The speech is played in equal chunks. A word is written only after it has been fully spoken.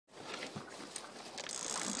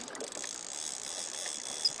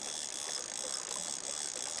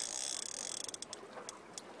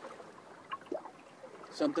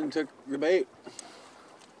something took the bait.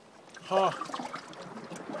 Huh.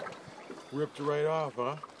 Ripped it right off,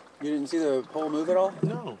 huh? You didn't see the pole move at all?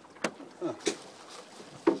 No. Huh.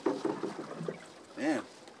 Man.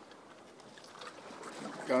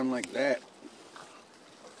 Got him like that.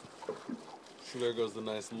 So there goes the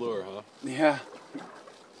nice lure, huh? Yeah.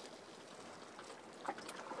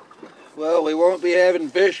 Well, we won't be having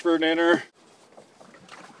fish for dinner.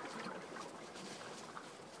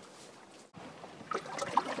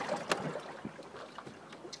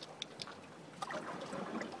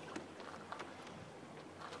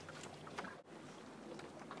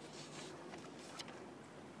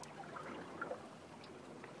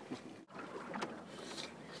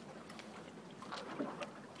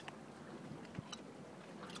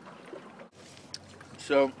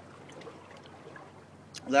 So,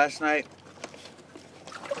 last night,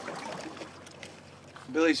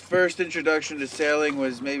 Billy's first introduction to sailing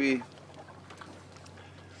was maybe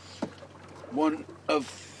one of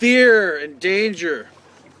fear and danger.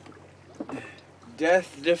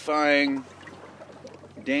 Death-defying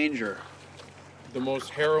danger. The most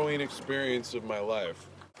harrowing experience of my life.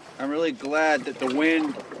 I'm really glad that the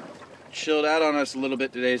wind chilled out on us a little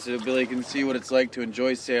bit today so Billy can see what it's like to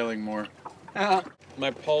enjoy sailing more. My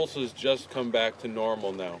pulse has just come back to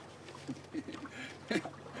normal now.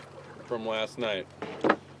 From last night.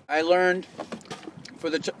 I learned for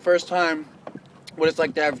the first time what it's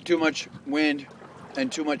like to have too much wind and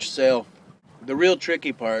too much sail. The real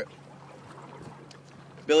tricky part,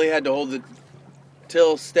 Billy had to hold the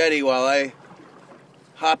till steady while I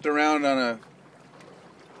hopped around on a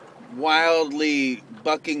wildly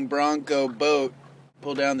bucking bronco boat,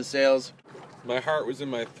 pulled down the sails. My heart was in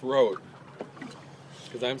my throat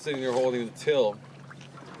because I'm sitting there holding the till.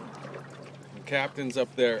 The captain's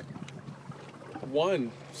up there.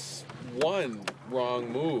 One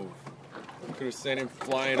wrong move could have sent him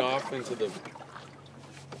flying off into the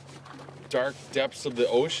dark depths of the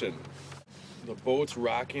ocean. The boat's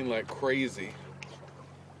rocking like crazy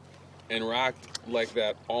and rocked like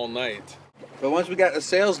that all night. But once we got the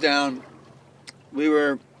sails down, we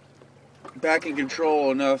were back in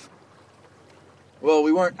control enough. Well,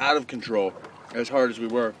 we weren't out of control as hard as we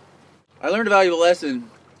were. I learned a valuable lesson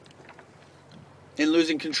in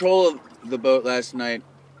losing control of the boat last night.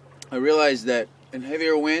 I realized that in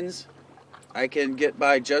heavier winds, I can get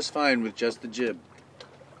by just fine with just the jib.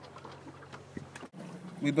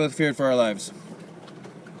 We both feared for our lives.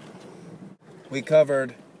 We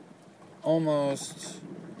covered almost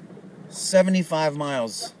 75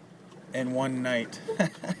 miles in one night.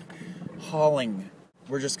 Hauling.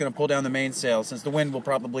 We're just going to pull down the mainsail since the wind will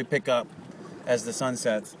probably pick up as the sun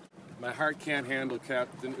sets. My heart can't handle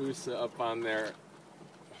Captain USA up on there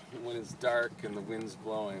when it's dark and the wind's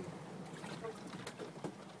blowing.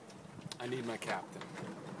 I need my captain.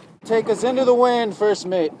 Take us into the wind, first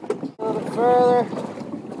mate. A little bit further.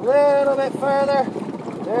 Little bit further.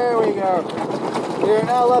 There we go. We are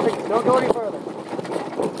now luffing. Don't go any further.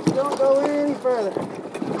 Don't go any further.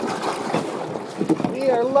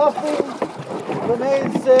 We are luffing the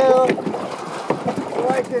mainsail so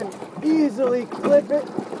I can easily clip it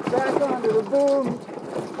back onto the boom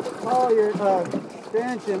halyard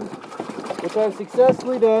stanchion, which I've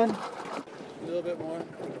successfully done. A little bit more.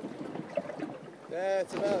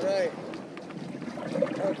 That's about right.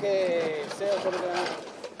 Okay, sail coming down.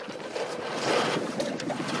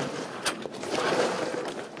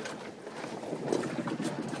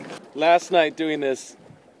 Last night doing this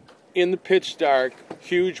in the pitch dark,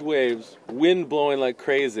 huge waves, wind blowing like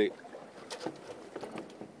crazy.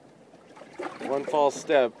 One false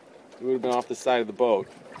step, we would have been off the side of the boat.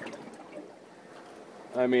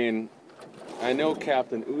 I mean, I know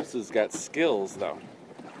Captain Usa's got skills though,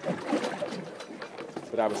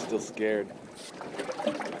 but I was still scared,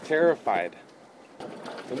 terrified.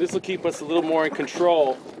 And this will keep us a little more in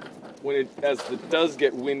control when as it does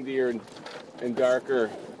get windier and darker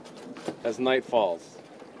as night falls.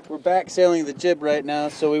 We're back sailing the jib right now,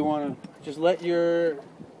 so we want to just let your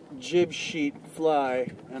jib sheet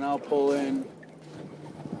fly, and I'll pull in.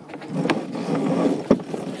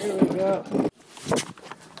 Here we go.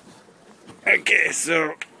 Okay,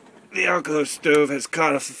 so the alcohol stove has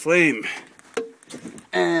caught a flame,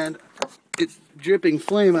 and it's dripping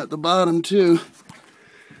flame at the bottom too.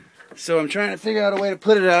 So I'm trying to figure out a way to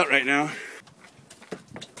put it out right now.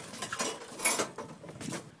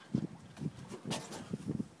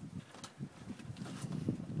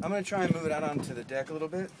 I'm going to try and move it out onto the deck a little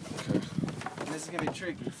bit. Okay. And this is going to be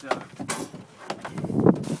tricky, so...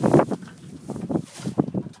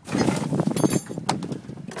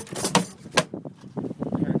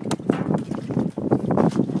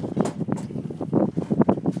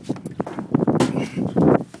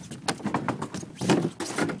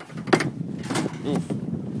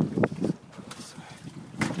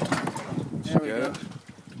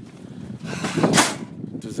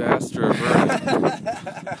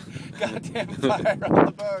 Fire on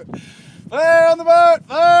the boat! Fire on the boat!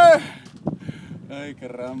 Fire! Ay,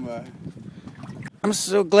 caramba. I'm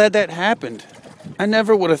so glad that happened. I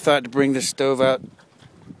never would have thought to bring the stove out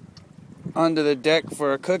onto the deck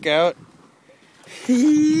for a cookout.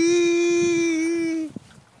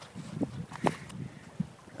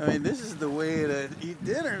 I mean, this is the way to eat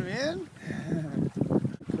dinner, man.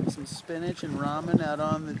 Cook some spinach and ramen out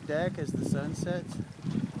on the deck as the sun sets.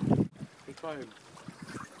 We probably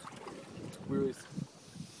really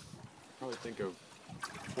think of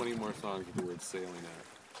 20 more songs with the word sailing in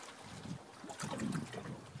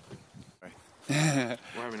it.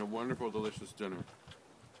 We're having a wonderful, delicious dinner.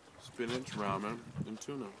 Spinach, ramen, and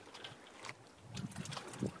tuna.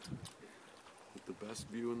 With the best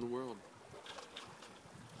view in the world.